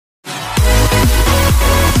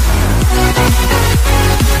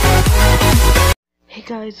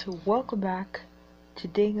guys, welcome back.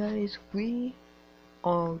 Today guys, we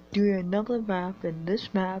are doing another map, and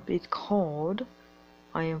this map is called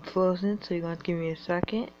I Am Frozen, so you're gonna give me a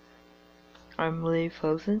second. I'm really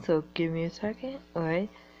frozen, so give me a second. Alright,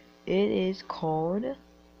 it is called,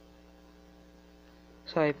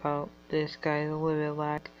 sorry about this guys, a little bit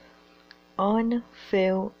lag,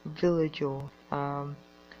 Unfair Villager.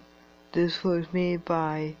 This was made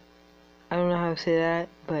by, I don't know how to say that,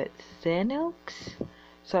 but Xanox?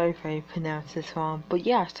 Sorry if I pronounced this wrong, but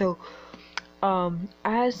yeah, so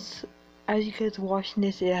as you guys are watching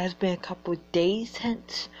this, it has been a couple of days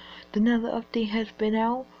since the Nether update has been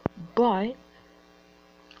out, but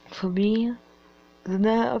for me, the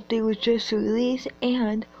Nether update was just released,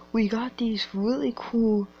 and we got these really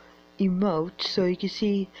cool emotes. So you can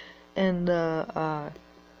see in the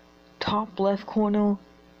top left corner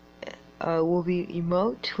will be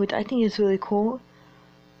emote, which I think is really cool,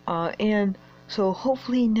 and so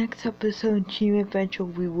hopefully next episode in Team Adventure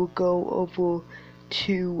we will go over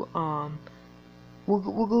to we'll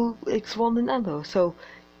go explore the Nether. So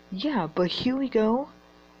yeah, but here we go.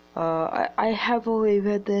 I have already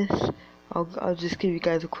read this. I'll just give you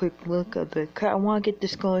guys a quick look of the. I want to get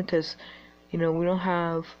this going because we don't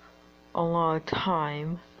have a lot of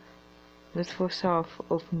time. Let's first off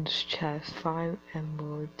open this chest. 5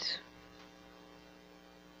 emeralds.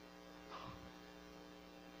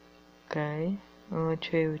 Okay, I'm gonna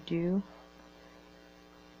trade with you.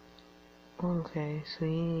 Okay, so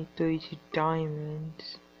you need 32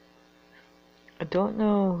 diamonds. I don't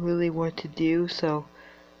know really what to do, so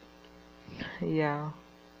yeah.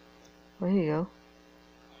 Well, here you go.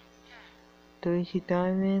 32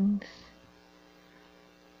 diamonds.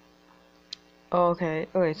 Oh, okay,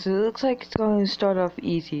 so it looks like it's going to start off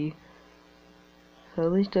easy. So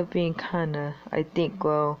at least they're being kinda, I think,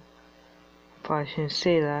 well, probably shouldn't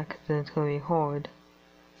say that because then it's gonna be hard.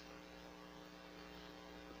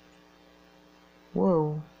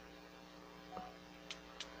 Whoa.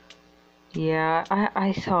 Yeah,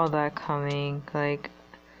 I saw that coming. Like,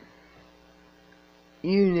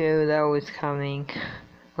 you knew that was coming.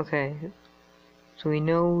 Okay, so we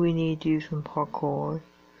know we need to do some parkour.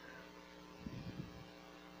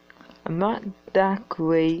 I'm not that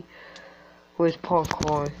great with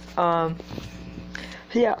parkour.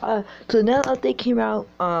 So yeah, so now that they came out,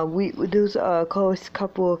 there's a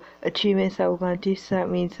couple achievements that we're gonna do, so that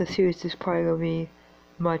means the series is probably gonna be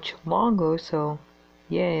much longer, so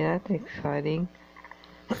yeah, that's exciting.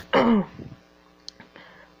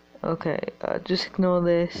 Okay, just ignore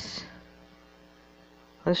this.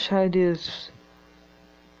 Let's try to do this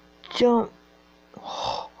jump.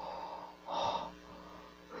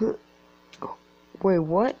 Wait,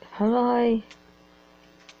 what? How do I?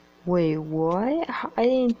 Wait, what? I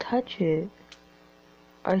didn't touch it.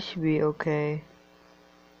 I should be okay.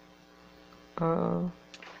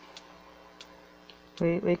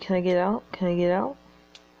 Wait, can I get out? Can I get out?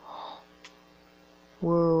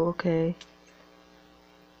 Whoa, okay.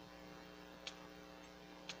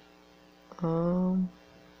 I'm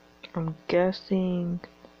guessing.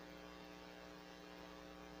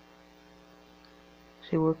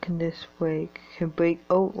 See, what can this break? Can break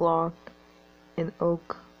oak lock and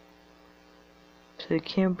oak. So you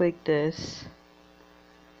can't break this.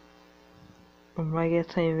 I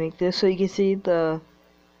guess I can make this. So you can see the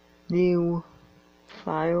new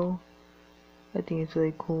file. I think it's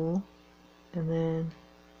really cool. And then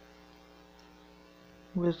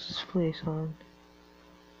what's this place on?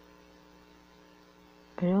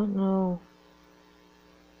 I don't know.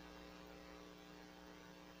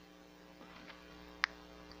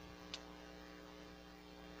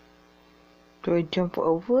 Do I jump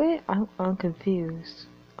over it? I'm confused.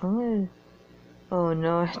 Oh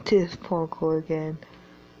no, I did this parkour again.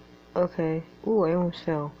 Okay. Ooh, I almost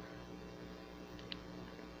fell.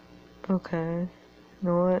 Okay. You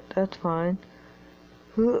know what? That's fine.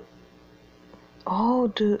 Oh,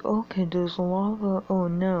 dude. Okay, there's lava. Oh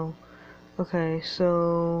no. Okay,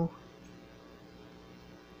 so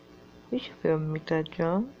we should be able to make that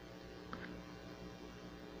jump.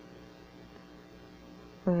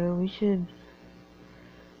 Okay, we should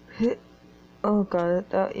hit. Oh god,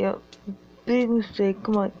 yep. Big mistake.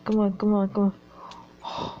 Come on.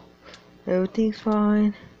 Everything's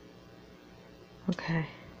fine. Okay.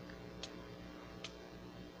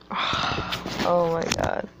 Oh my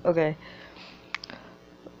god. Okay.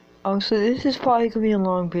 So this is probably gonna be a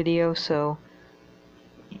long video, so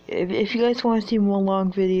if you guys want to see more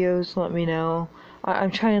long videos, let me know.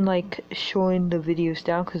 I'm trying like showing the videos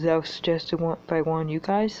down because that was suggested by one of you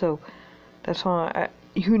guys, so that's why.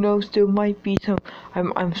 Who knows? There might be some.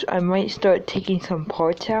 I might start taking some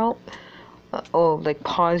parts out or like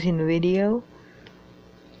pausing the video.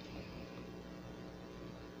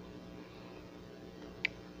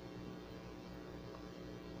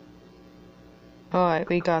 Alright,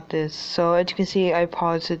 we got this. So as you can see, I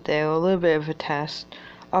paused it there, a little bit of a test.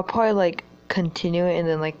 I'll probably like continue it, and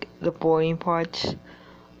then like the boring parts,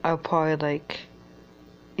 I'll probably like,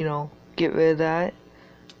 you know, get rid of that.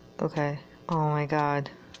 Okay. Oh my god.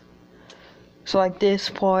 So like this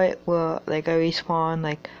part where like I respawn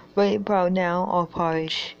like right about now, I'll probably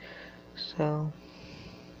so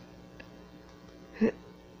okay,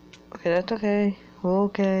 that's okay. We're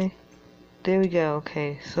okay. There we go.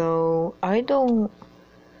 Okay, so I don't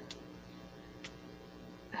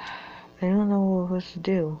know what to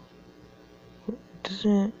do.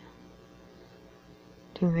 Doesn't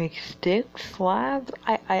do we make sticks, slabs?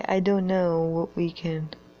 I don't know what we can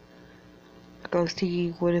go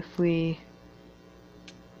see. What if we?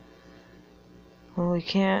 Well, we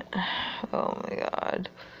can't. Oh my god.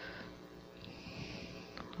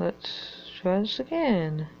 Let's try this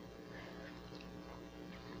again.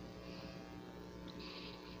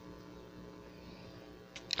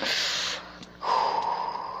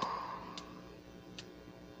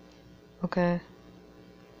 Okay.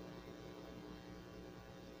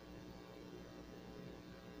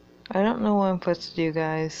 I don't know what I'm supposed to do,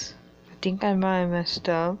 guys. I think I might have messed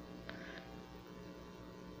up.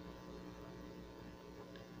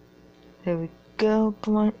 There we go.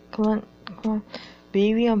 Come on, come on, come on.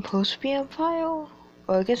 Maybe I'm supposed to be on file?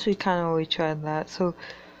 Well, I guess we kind of already tried that. So,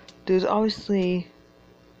 there's obviously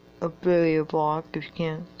a barrier block if you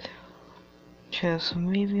can't. Yeah, so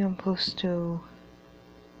maybe I'm supposed to.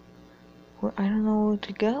 Well, I don't know where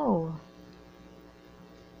to go.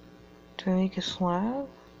 Do I make a slab?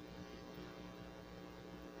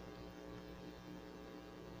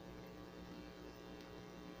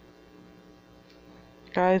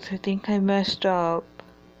 Guys, I think I messed up.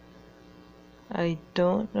 I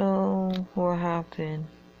don't know what happened.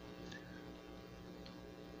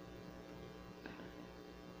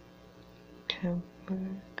 Temper.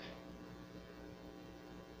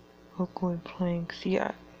 Oakwood planks.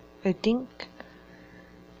 Yeah, I think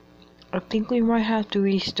we might have to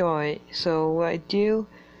restart. So what I do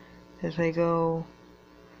is I go.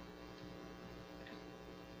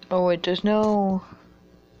 Oh wait, there's no.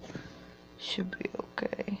 Should be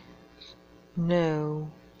okay. No.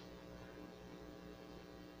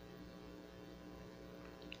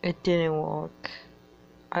 It didn't work.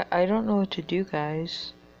 I don't know what to do,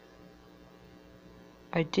 guys.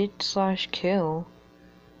 I did /kill.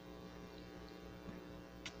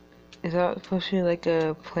 Is that supposed to be like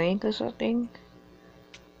a plank or something?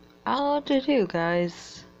 I don't know what to do,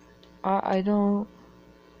 guys. I don't.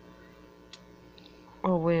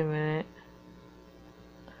 Oh, wait a minute.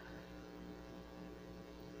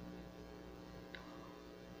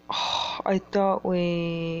 Oh, I thought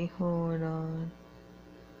we. Hold on.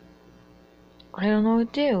 I don't know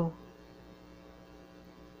what to do.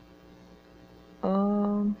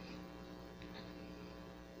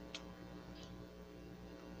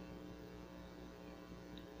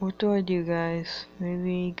 What do I do, guys?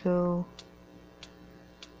 Maybe go.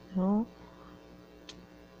 No?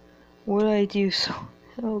 What did I do? So.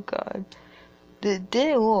 Oh god. It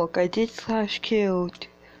didn't work. I did /kill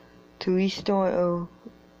to restart,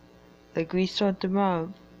 like restart the map.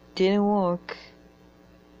 Didn't work.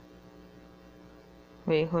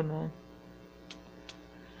 Wait, hold on.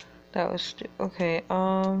 That was okay.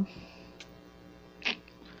 I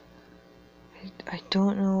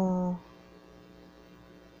don't know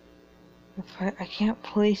if I can't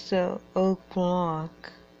place the oak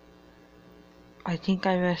block. I think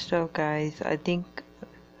I messed up, guys. I think.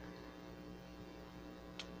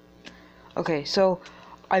 Okay, so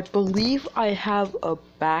I believe I have a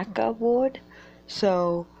backup board,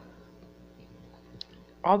 so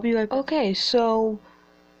I'll be like, okay, so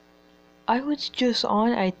I was just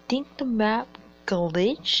on, I think the map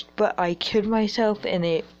glitched, but I killed myself and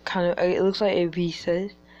it looks like it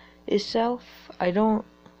reset itself. I don't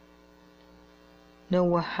know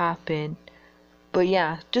what happened, but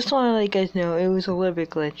yeah, just want to let you guys know it was a little bit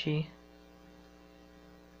glitchy.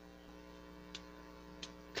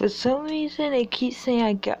 For some reason, it keeps saying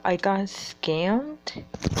I got scammed.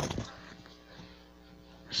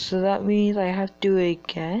 So that means I have to do it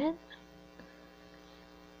again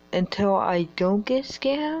until I don't get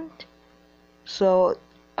scammed. So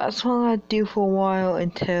that's what I'm gonna do for a while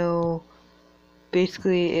until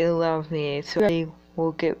basically it allows me. So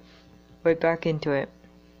we'll get right back into it.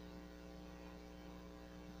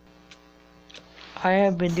 I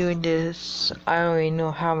have been doing this, I don't even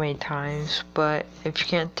know how many times, but if you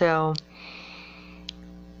can't tell,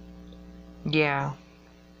 Yeah.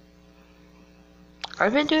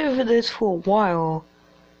 I've been doing this for a while.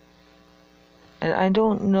 And I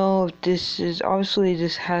don't know if this is, obviously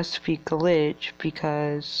this has to be glitch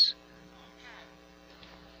because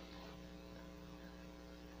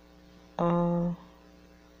I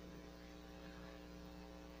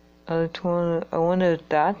wonder if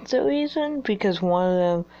that's the reason, because one of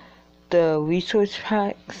them, the resource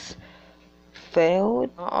packs failed.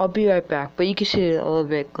 I'll be right back, but you can see it a little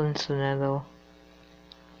bit glimpse in there though.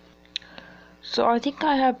 So I think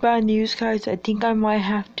I have bad news, guys. I think I might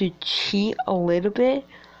have to cheat a little bit.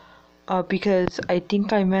 Because I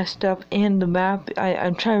think I messed up and the map,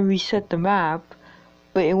 I'm trying to reset the map,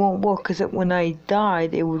 but it won't work because when I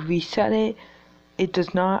died, it would reset it. It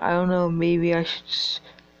does not. I don't know, maybe I should just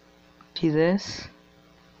do this.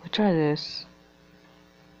 We'll try this.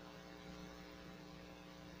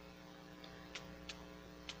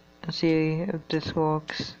 Let's see if this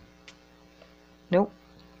works. Nope.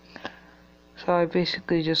 So I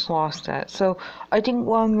basically just lost that. So I think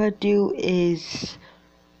what I'm gonna do is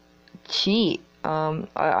cheat.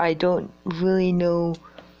 I don't really know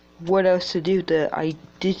what else to do. I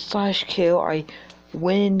did slash kill. I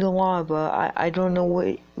went in the lava. I don't know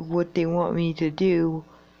what they want me to do.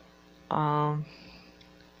 So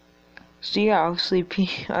yeah, obviously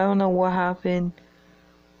I don't know what happened.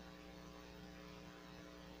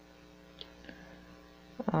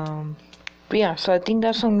 But yeah, so I think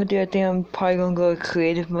that's what I'm gonna do. I think I'm probably gonna go to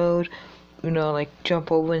creative mode, you know, like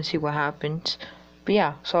jump over and see what happens. But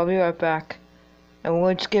yeah, so I'll be right back, and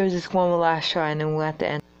we'll just give this one last try, and then we'll have to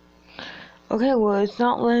end. Okay, well, it's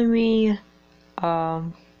not letting me go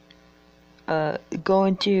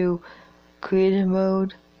into creative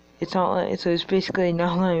mode. It's not letting, so it's basically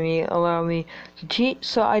not letting me allow me to cheat.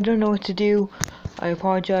 So I don't know what to do. I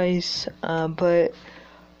apologize, but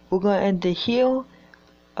we're gonna end it here.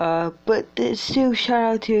 But still,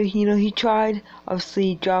 shout out to, you know, he tried.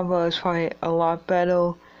 Obviously, Java is probably a lot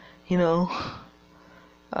better, you know,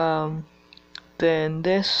 than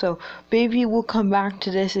this. So maybe we'll come back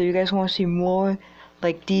to this if you guys want to see more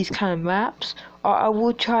like these kind of maps. I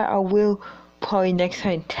will probably next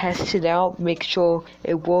time test it out, make sure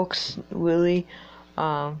it works really.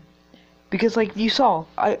 Because like you saw,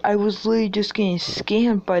 I was literally just getting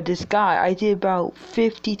scammed by this guy. I did about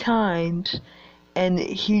 50 times. And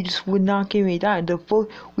he just would not give me that.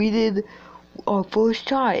 We did our first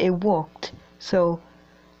try, it worked. So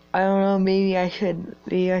I don't know, maybe I should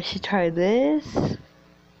try this.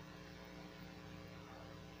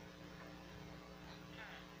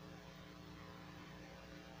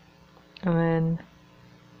 And then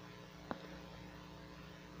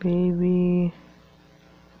maybe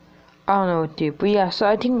I don't know what to do. But yeah, so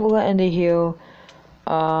I think we'll end it here.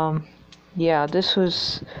 Yeah, this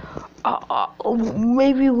was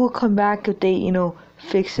maybe we'll come back if they, you know,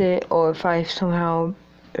 fix it, or if I somehow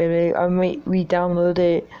I might re-download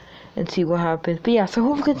it and see what happens. But yeah, so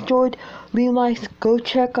hope you guys enjoyed. Leave likes. Go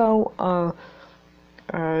check out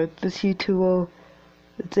this YouTuber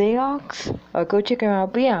Zayox. Go check him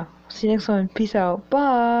out. But yeah, see you next one. Peace out.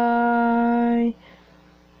 Bye.